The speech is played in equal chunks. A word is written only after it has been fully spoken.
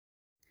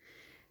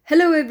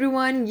Hello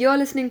everyone, you're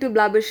listening to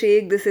Blabber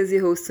Shake. This is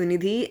your host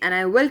Sunidhi and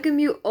I welcome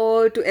you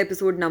all to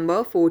episode number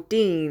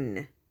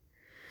 14.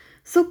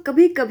 So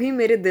कभी कभी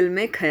मेरे दिल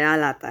में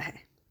ख्याल आता है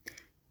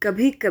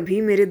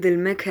मेरे दिल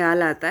में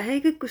ख्याल आता है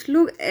कि कुछ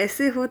लोग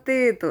ऐसे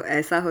होते तो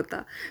ऐसा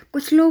होता,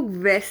 कुछ लोग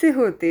वैसे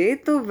होते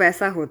तो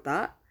वैसा होता।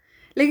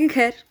 लेकिन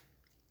खैर,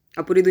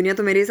 अब पूरी दुनिया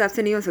तो मेरे हिसाब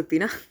से नहीं हो सकती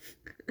ना।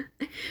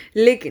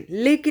 लेकिन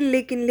लेकिन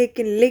लेकिन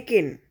लेकिन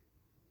लेकिन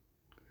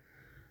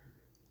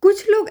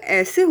कुछ लोग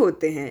ऐसे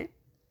होते हैं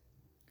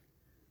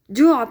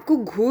जो आपको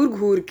घूर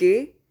घूर के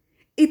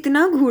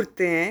इतना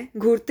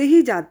घूरते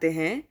ही जाते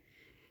हैं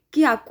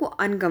कि आपको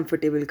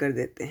अनकंफर्टेबल कर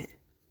देते हैं।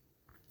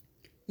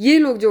 ये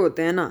लोग जो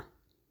होते हैं ना,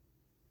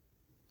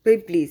 भाई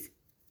प्लीज़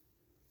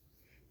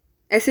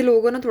ऐसे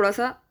लोगों को ना थोड़ा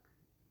सा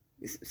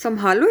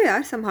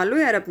संभालो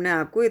यार अपने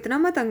आप को। इतना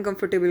मत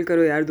अनकंफर्टेबल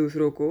करो यार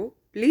दूसरों को,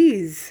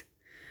 प्लीज़।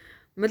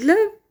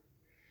 मतलब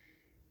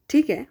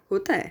ठीक है,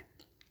 होता है।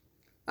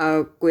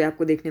 कोई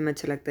आपको देखने में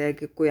अच्छा लगता है,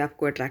 कि कोई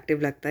आपको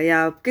अट्रैक्टिव लगता है, या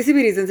आप किसी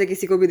भी रीज़न से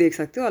किसी को भी देख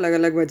सकते हो। अलग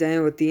अलग वजहें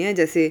होती हैं।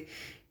 जैसे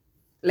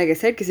लाइक आई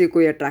सेड, किसी को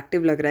कोई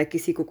अट्रैक्टिव लग रहा है,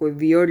 किसी को कोई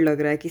वियर्ड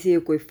लग रहा है, किसी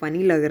को कोई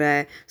फ़नी लग रहा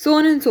है, so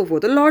on and so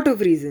forth, lot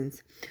of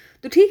reasons.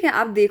 तो ठीक है,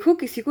 आप देखो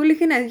किसी को,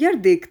 लेकिन यार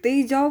देखते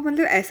ही जाओ।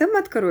 मतलब ऐसा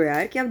मत करो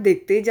यार कि आप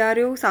देखते ही जा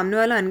रहे हो, सामने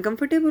वाला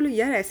अनकंफर्टेबल हो।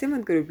 यार ऐसे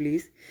मत करो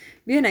please.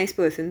 Be a nice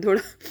person.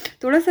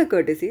 थोड़ा सा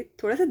कर्टेसी,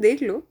 थोड़ा सा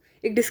देख लो।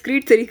 एक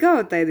डिस्क्रीट तरीका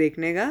होता है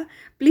देखने का।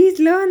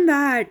 Please learn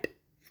that.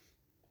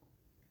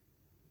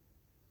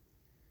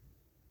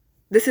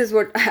 This is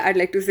what I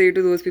like to say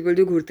to those people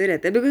जो घूरते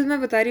रहते हैं। बिकॉज मैं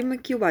बता रही हूँ, मैं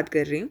क्यों बात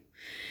कर रही हूँ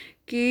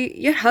कि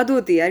यार हद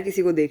होती है यार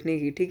किसी को देखने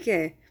की। ठीक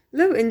है,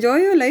 मतलब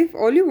enjoy your life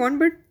all you want,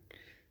 but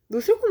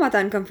दूसरों को मत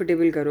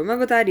अनकंफर्टेबल करो। मैं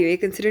बता रही हूँ,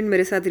 एक इंसिडेंट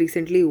मेरे साथ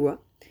रिसेंटली हुआ।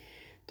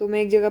 तो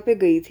मैं एक जगह पे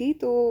गई थी,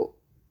 तो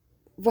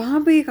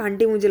वहाँ पे एक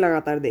आंटी मुझे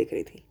लगातार देख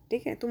रही थी।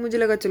 ठीक है, तो मुझे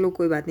लगा चलो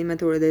कोई बात नहीं, मैं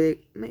थोड़ी देर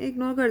मैं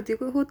इग्नोर करती हूँ।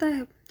 कोई होता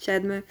है,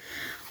 शायद मैं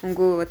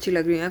उनको अच्छी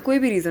लग रही हूँ, या कोई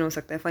भी रीज़न हो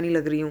सकता है, फ़नी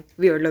लग रही हूँ,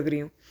 वियर्ड लग रही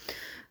हूँ।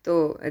 तो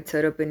इट्स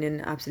हर ओपिनियन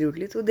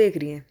एब्सोल्युटली। तो देख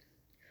रही हैं।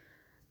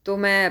 तो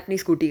मैं अपनी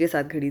स्कूटी के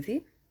साथ खड़ी थी।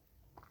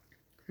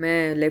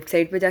 मैं लेफ़्ट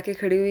साइड पे जाके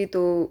खड़ी हुई।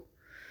 तो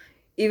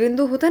इवन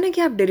तो होता है ना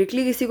कि आप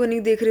डायरेक्टली किसी को नहीं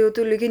देख रहे हो,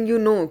 तो लेकिन यू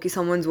नो कि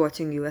समवनस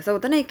वाचिंग यू। ऐसा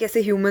होता है ना, एक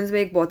ऐसे ह्यूमंस में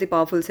एक बहुत ही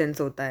पावरफुल सेंस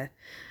होता है,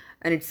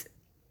 एंड इट्स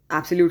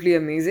एब्सोल्युटली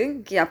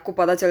अमेजिंग कि आपको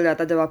पता चल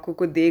जाता है जब आपको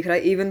कोई देख रहा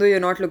है, even though you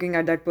are not looking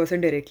at that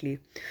person directly.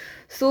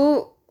 सो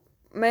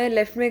मैं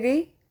लेफ़्ट में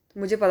गई,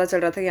 मुझे पता चल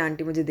रहा था कि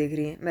आंटी मुझे देख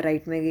रही हैं। मैं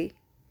राइट में गई,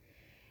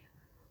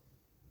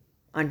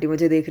 आंटी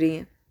मुझे देख रही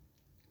हैं।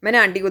 मैंने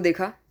आंटी को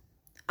देखा,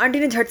 आंटी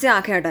ने झट से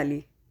आंखें हटा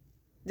ली,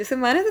 जैसे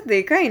मैंने तो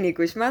देखा ही नहीं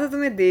कुछ। मैं तो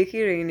तुम्हें देख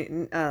ही रही नहीं,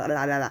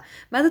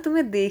 मैं तो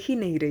तुम्हें देख ही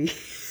नहीं रही।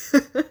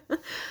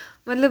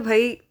 मतलब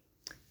भाई,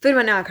 फिर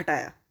मैंने आँख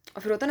हटाया।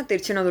 और फिर होता है ना,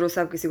 तिरछी नज़रों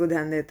से आप किसी को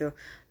ध्यान देते हो।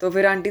 तो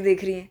फिर आंटी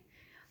देख रही हैं।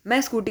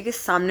 मैं स्कूटी के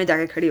सामने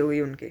जाके खड़ी हो गई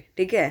उनके।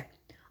 ठीक है,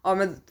 और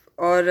मैं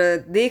और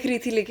देख रही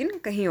थी, लेकिन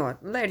कहीं और,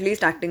 मतलब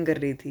एटलीस्ट एक्टिंग कर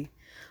रही थी।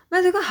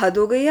 मैं देखा हद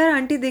हो गई यार,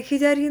 आंटी देखी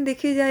जा रही हैं,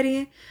 देखी जा रही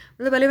हैं।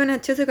 मतलब पहले मैंने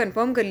अच्छे से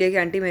कंफर्म कर लिया कि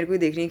आंटी मेरे को ही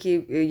देख रही है,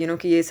 कि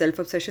कि ये सेल्फ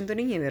ऑब्सेशन तो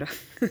नहीं है मेरा।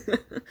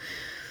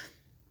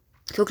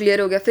 तो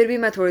क्लियर हो गया। फिर भी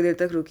मैं थोड़ी देर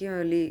तक रुकी। मैं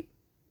बोली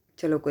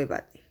चलो कोई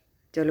बात नहीं,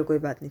 चलो कोई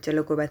बात नहीं,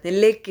 चलो कोई बात नहीं।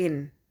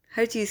 लेकिन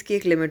हर चीज़ की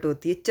एक लिमिट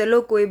होती है।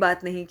 चलो कोई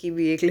बात नहीं की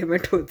भी एक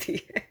लिमिट होती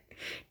है।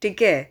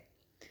 ठीक है,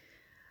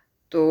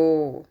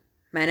 तो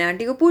मैंने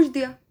आंटी को पूछ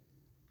दिया।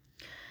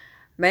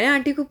 मैंने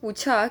आंटी को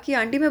पूछा कि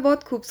आंटी मैं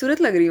बहुत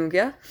खूबसूरत लग रही हूँ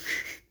क्या?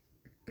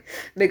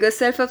 Because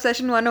self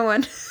obsession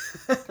 101।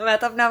 मैं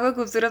तो अपने आप को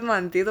खूबसूरत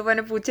मानती हूँ। तो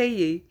मैंने पूछा ही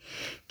यही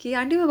कि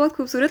आंटी मैं बहुत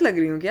खूबसूरत लग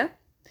रही हूँ क्या?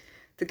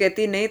 तो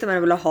कहती नहीं। तो मैंने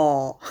बोला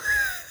हाँ।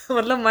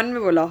 मतलब मन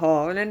में बोला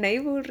हाँ, मैंने नहीं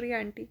बोल रही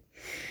आंटी।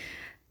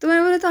 तो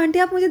मैंने बोला तो आंटी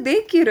आप मुझे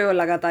देख क्यों रहे हो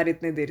लगातार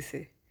इतने देर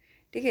से?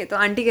 ठीक है, तो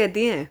आंटी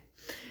कहती हैं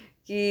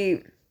कि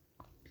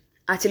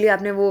एक्चुअली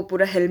आपने वो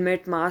पूरा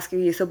हेलमेट मास्क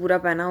ये सब पूरा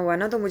पहना हुआ है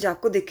ना, तो मुझे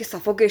आपको देख के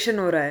सफोकेशन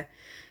हो रहा है,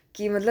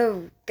 कि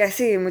मतलब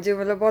कैसे मुझे,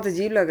 मतलब बहुत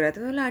अजीब लग रहा है।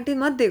 तो मैं बोला आंटी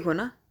मत देखो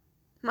ना,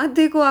 मत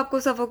देखो, आपको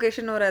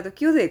सफोकेशन हो रहा है तो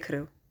क्यों देख रहे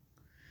हो?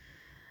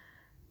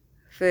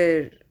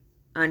 फिर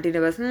आंटी ने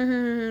बस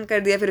कर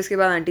दिया। फिर उसके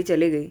बाद आंटी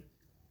चली गई।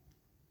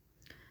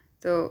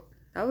 तो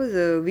that was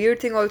a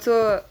weird thing also,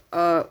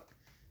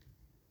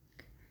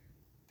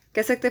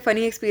 कह सकते हैं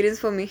funny experience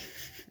for me.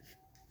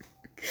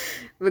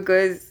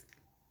 Because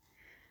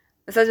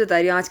सच बता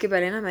रही हूँ, आज के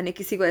पहले ना मैंने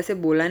किसी को ऐसे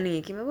बोला नहीं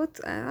है कि मैं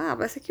बहुत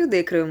आप ऐसे क्यों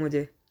देख रहे हो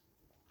मुझे।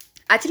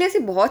 एक्चुअली ऐसी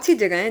बहुत सी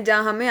जगह हैं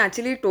जहाँ हमें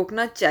एक्चुअली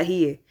टोकना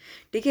चाहिए।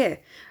 ठीक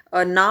है,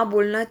 और ना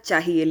बोलना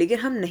चाहिए, लेकिन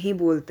हम नहीं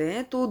बोलते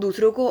हैं, तो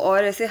दूसरों को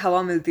और ऐसे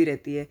हवा मिलती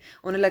रहती है।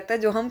 उन्हें लगता है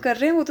जो हम कर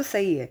रहे हैं वो तो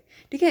सही है।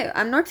 ठीक है,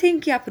 आई एम नॉट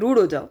सेइंग कि आप रूड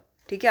हो जाओ।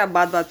 ठीक है, आप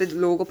बात बात पे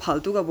लोगों को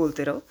फालतू का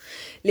बोलते रहो,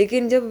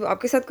 लेकिन जब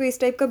आपके साथ कोई इस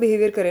टाइप का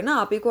बिहेवियर करे ना,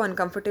 आप ही को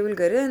अनकंफर्टेबल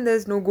करे, and there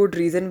is no good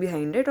reason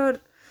behind it, और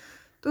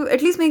तो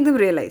at least make them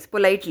realise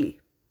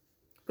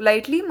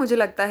politely. मुझे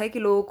लगता है कि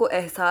लोगों को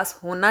एहसास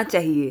होना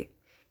चाहिए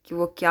कि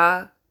वो क्या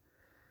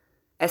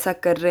ऐसा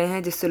कर रहे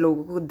हैं जिससे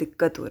लोगों को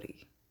दिक्कत हो रही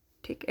है।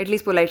 ठीक,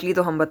 एटलीस्ट पोलाइटली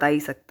तो हम बता ही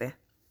सकते हैं।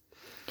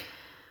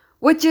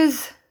 Which is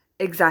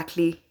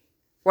exactly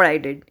what I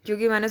did,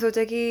 क्योंकि मैंने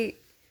सोचा कि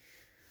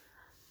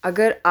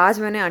अगर आज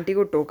मैंने आंटी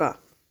को टोका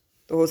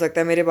तो हो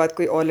सकता है मेरे बाद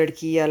कोई और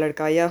लड़की या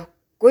लड़का या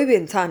कोई भी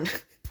इंसान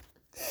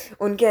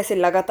उनके ऐसे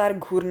लगातार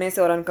घूरने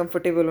से और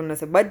अनकंफर्टेबल होने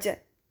से बच जाए।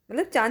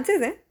 मतलब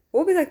चांसेस हैं,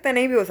 हो भी सकता है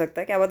नहीं भी हो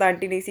सकता है, क्या पता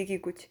आंटी नहीं सीखी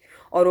कुछ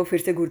और वो फिर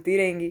से घूरती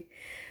रहेंगी।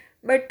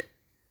 बट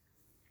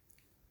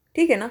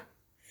ठीक है ना,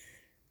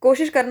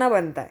 कोशिश करना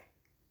बनता है,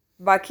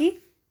 बाकी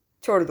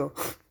छोड़ दो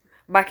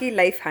बाकी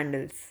लाइफ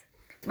हैंडल्स।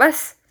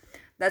 बस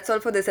that's all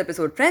for this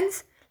episode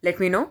friends.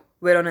 Let me know,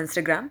 where on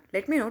Instagram,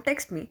 let me know,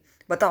 text me,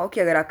 बताओ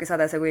कि अगर आपके साथ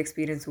ऐसा कोई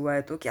एक्सपीरियंस हुआ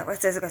है तो क्या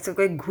बस ऐसे कैसे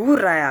कोई घूर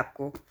रहा है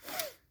आपको।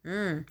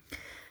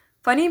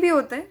 फ़नी भी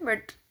होते हैं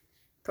बट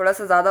थोड़ा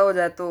सा ज़्यादा हो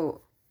जाए तो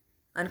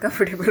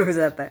अनकम्फर्टेबल हो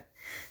जाता है।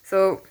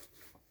 So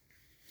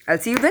I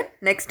see you then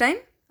next time,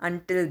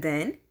 until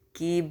then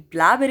keep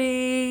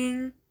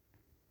blabbering.